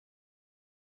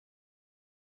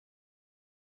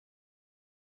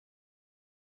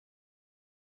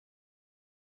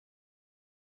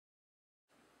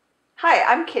Hi,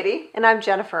 I'm Kitty. And I'm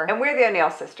Jennifer. And we're the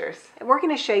O'Neill sisters. And we're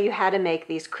going to show you how to make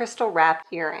these crystal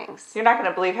wrapped earrings. You're not going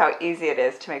to believe how easy it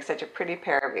is to make such a pretty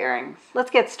pair of earrings. Let's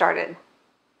get started.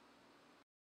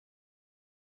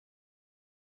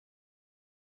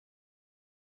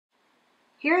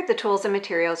 Here are the tools and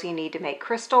materials you need to make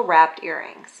crystal wrapped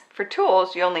earrings. For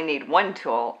tools, you only need one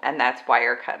tool, and that's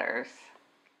wire cutters.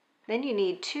 Then you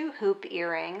need 2 hoop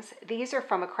earrings. These are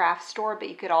from a craft store, but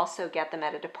you could also get them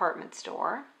at a department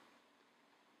store.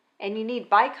 And you need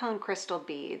bicone crystal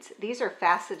beads. These are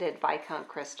faceted bicone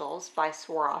crystals by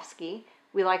Swarovski.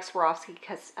 We like Swarovski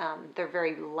because they're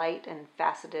very light and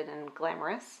faceted and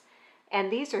glamorous.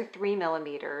 And these are 3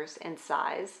 millimeters in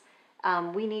size.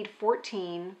 We need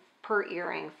 14 per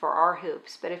earring for our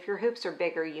hoops, but if your hoops are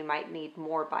bigger, you might need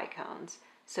more bicones.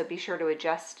 So be sure to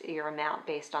adjust your amount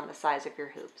based on the size of your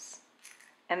hoops.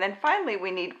 And then finally, we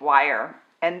need wire.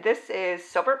 And this is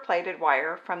silver-plated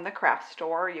wire from the craft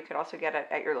store. You could also get it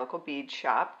at your local bead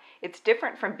shop. It's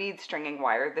different from bead stringing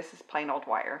wire. This is plain old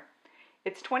wire.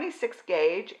 It's 26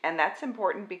 gauge, and that's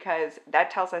important because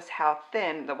that tells us how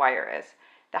thin the wire is.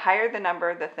 The higher the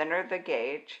number, the thinner the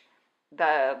gauge.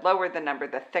 The lower the number,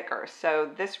 the thicker. So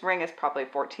this ring is probably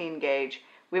 14 gauge.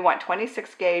 We want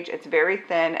 26 gauge. It's very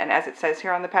thin, and as it says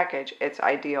here on the package, it's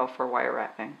ideal for wire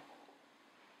wrapping.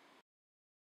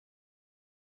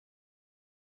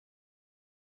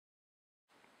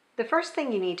 The first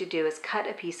thing you need to do is cut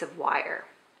a piece of wire.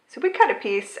 So we cut a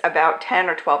piece about 10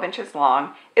 or 12 inches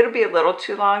long. It'll be a little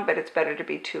too long, but it's better to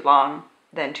be too long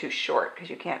than too short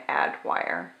because you can't add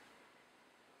wire.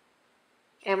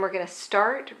 And we're going to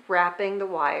start wrapping the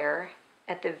wire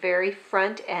at the very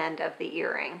front end of the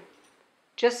earring,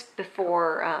 just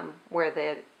before where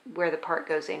the part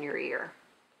goes in your ear.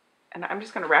 And I'm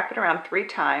just going to wrap it around 3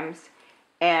 times.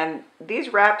 And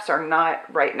these wraps are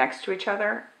not right next to each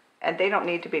other, and they don't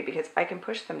need to be because I can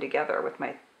push them together with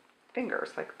my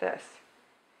fingers like this.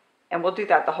 And we'll do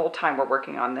that the whole time we're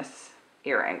working on this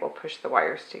earring. We'll push the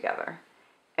wires together.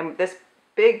 And this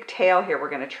big tail here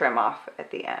we're going to trim off at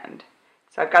the end.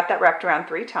 So I've got that wrapped around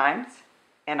 3 times,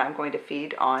 and I'm going to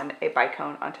feed on a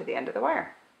bicone onto the end of the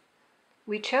wire.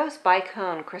 We chose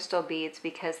bicone crystal beads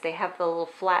because they have the little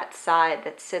flat side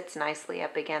that sits nicely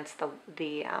up against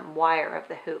the wire of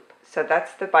the hoop. So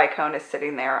that's the bicone is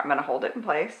sitting there. I'm going to hold it in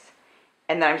place,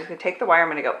 and then I'm just going to take the wire. I'm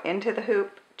going to go into the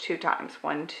hoop 2 times,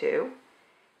 1, 2,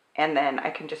 and then I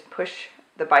can just push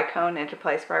the bicone into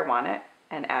place where I want it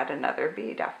and add another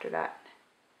bead after that.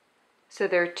 So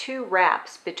there are 2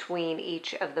 wraps between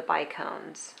each of the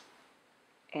bicones.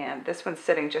 And this one's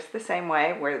sitting just the same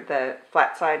way where the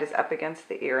flat side is up against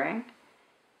the earring.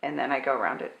 And then I go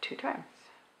around it 2 times.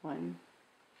 1,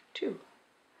 2.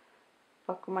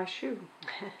 Buckle my shoe.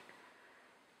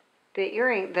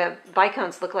 The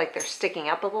bicones look like they're sticking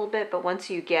up a little bit, but once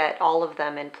you get all of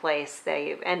them in place,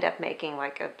 they end up making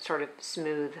like a sort of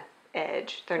smooth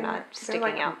edge. They're not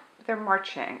sticking out. They're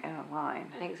marching in a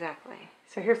line. Exactly.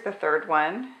 So here's the 3rd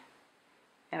one.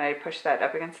 And I push that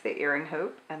up against the earring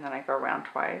hoop, and then I go around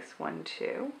twice, 1,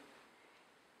 2.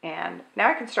 And now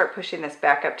I can start pushing this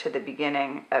back up to the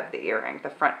beginning of the earring, the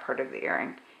front part of the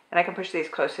earring. And I can push these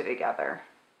closer together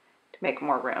to make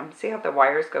more room. See how the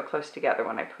wires go close together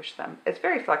when I push them? It's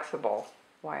very flexible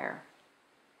wire.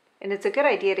 And it's a good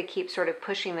idea to keep sort of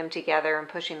pushing them together and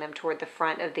pushing them toward the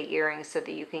front of the earring so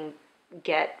that you can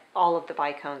get all of the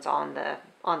bicones on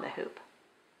the hoop.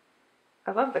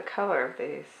 I love the color of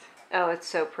these. Oh, it's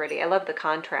so pretty. I love the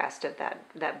contrast of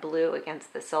that blue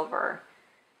against the silver.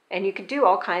 And you could do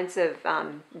all kinds of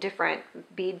different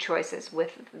bead choices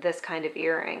with this kind of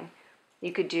earring.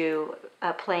 You could do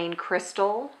a plain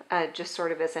crystal, just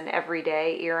sort of as an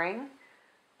everyday earring.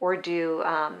 Or you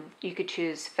could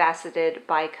choose faceted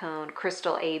bicone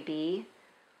crystal AB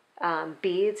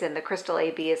beads. And the crystal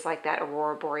AB is like that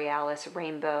aurora borealis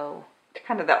rainbow.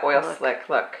 Kind of the oil slick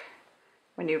look.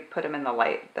 When you put them in the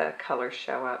light, the colors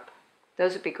show up.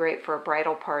 Those would be great for a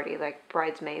bridal party, like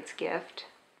bridesmaid's gift.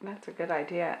 That's a good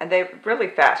idea. And they're really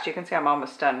fast. You can see I'm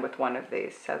almost done with one of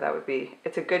these. So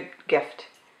it's a good gift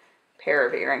pair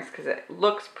of earrings because it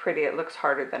looks pretty. It looks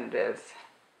harder than it is.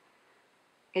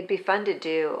 It'd be fun to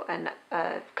do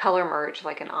a color merge,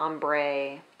 like an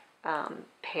ombre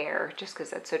pair, just because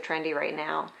that's so trendy right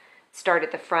now. Start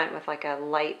at the front with like a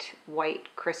light white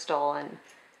crystal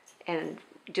and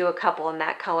do a couple in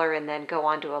that color, and then go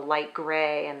on to a light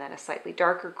gray, and then a slightly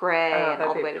darker gray, and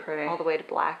all the way to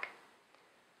black.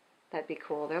 That'd be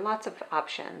cool. There are lots of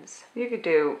options. You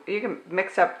can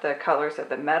mix up the colors of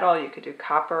the metal. You could do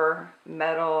copper,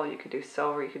 metal. You could do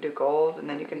silver. You could do gold, and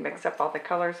then you can mix up all the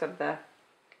colors of the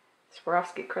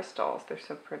Swarovski crystals. They're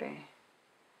so pretty.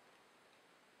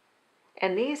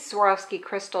 And these Swarovski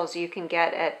crystals you can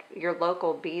get at your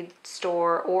local bead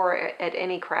store or at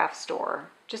any craft store,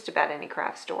 just about any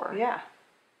craft store. Yeah.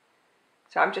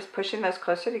 So I'm just pushing those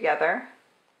closer together.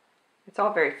 It's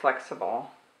all very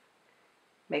flexible.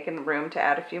 Making room to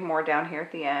add a few more down here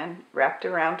at the end. Wrapped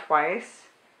around twice.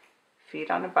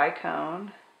 Feet on a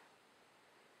bicone.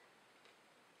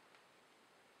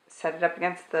 Set it up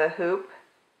against the hoop.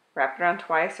 Wrap it around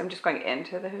twice. I'm just going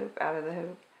into the hoop, out of the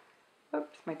hoop.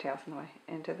 Oops, my tail's in the way.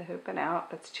 Into the hoop and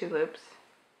out. That's 2 loops.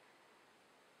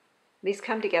 These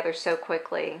come together so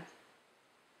quickly.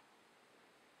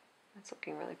 That's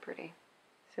looking really pretty.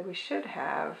 So we should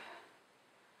have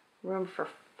room for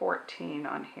 14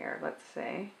 on here, let's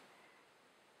see.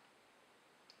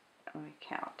 Let me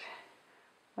count.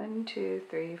 1, 2,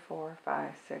 3, 4,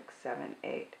 5, 6, 7,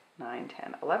 8, 9,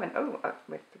 10, 11. Oh,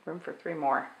 with room for 3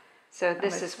 more. So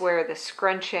this is where the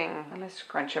scrunching... I'm going to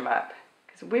scrunch them up.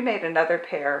 Because we made another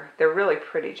pair. They're really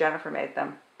pretty. Jennifer made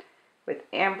them with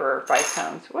amber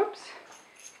bicones. Whoops.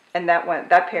 And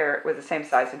that pair was the same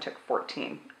size and took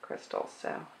 14 crystals.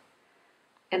 So.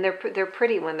 And they're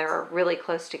pretty when they're really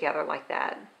close together like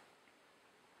that.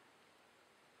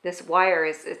 This wire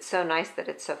it's so nice that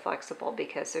it's so flexible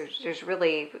because there's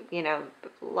really, you know,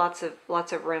 lots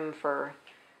of room for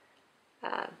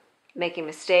making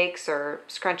mistakes or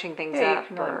scrunching things up,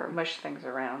 you can or mush things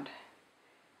around.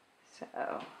 So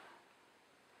I'll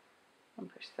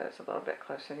push those a little bit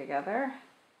closer together.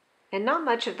 And not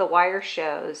much of the wire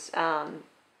shows.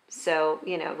 So,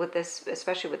 you know, with this,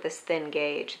 especially with this thin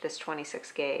gauge, this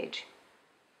 26 gauge.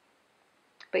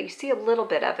 But you see a little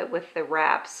bit of it with the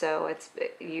wrap. So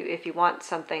if you want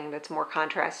something that's more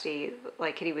contrasty,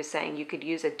 like Kitty was saying, you could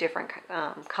use a different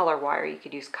color wire. You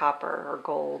could use copper or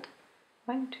gold.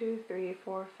 1, 2, 3,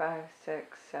 4, 5,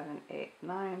 6, 7, 8,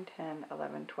 9, 10,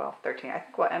 11, 12, 13. I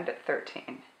think we'll end at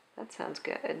 13. That sounds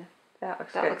good. That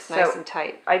looks that good. looks nice and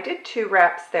tight. I did 2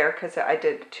 wraps there because I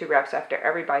did 2 wraps after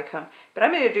every bicone. But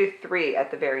I'm going to do 3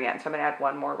 at the very end. So I'm going to add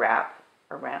 1 more wrap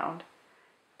around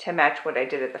to match what I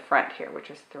did at the front here, which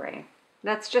is 3.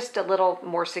 That's just a little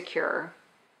more secure.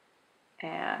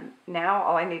 And now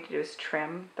all I need to do is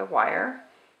trim the wire.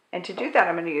 And to do that,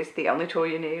 I'm going to use the only tool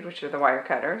you need, which are the wire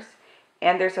cutters.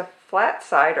 And there's a flat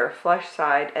side or flush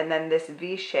side and then this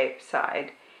V-shaped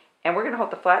side. And we're going to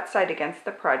hold the flat side against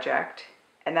the project,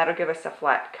 and that'll give us a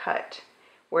flat cut.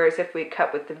 Whereas if we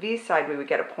cut with the V side, we would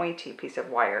get a pointy piece of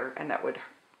wire, and that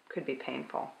could be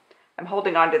painful. I'm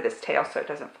holding on to this tail so it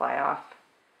doesn't fly off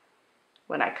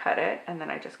when I cut it, and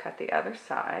then I just cut the other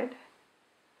side.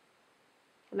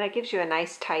 And that gives you a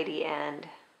nice tidy end.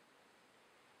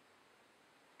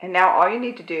 And now all you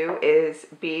need to do is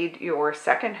bead your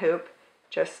second hoop,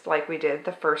 just like we did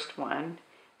the first one,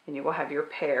 and you will have your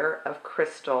pair of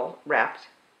crystal wrapped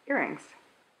earrings.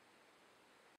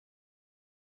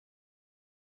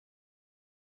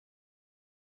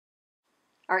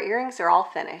 Our earrings are all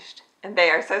finished. And they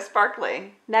are so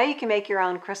sparkly. Now you can make your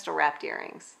own crystal wrapped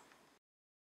earrings.